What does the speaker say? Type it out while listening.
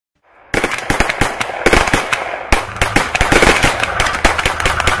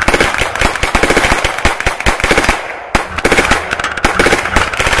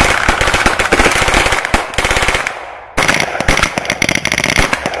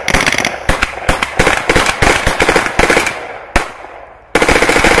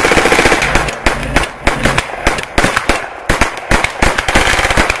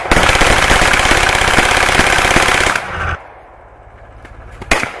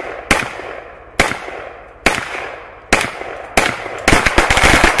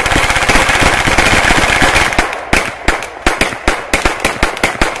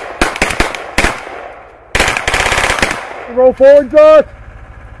Throw forward, Josh.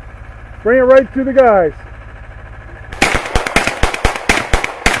 Bring it right to the guys.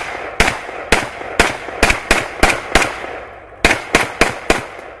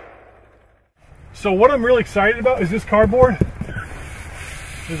 So what I'm really excited about is this cardboard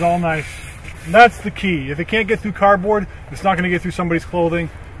is all nice. And that's the key. If it can't get through cardboard, it's not going to get through somebody's clothing.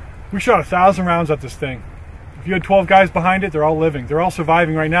 We shot 1,000 rounds at this thing. If you had 12 guys behind it, they're all living. They're all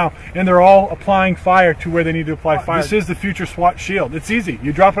surviving right now. And they're all applying fire to where they need to apply fire. This is the future SWAT shield. It's easy.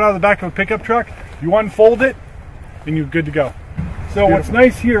 You drop it out of the back of a pickup truck, you unfold it, and you're good to go. So what's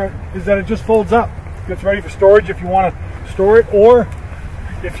nice here is that it just folds up. It gets ready for storage if you want to store it, or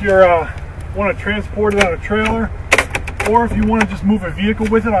if you're want to transport it on a trailer, or if you want to just move a vehicle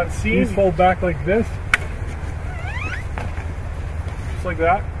with it on scene, fold back like this, just like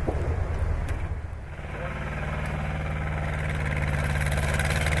that.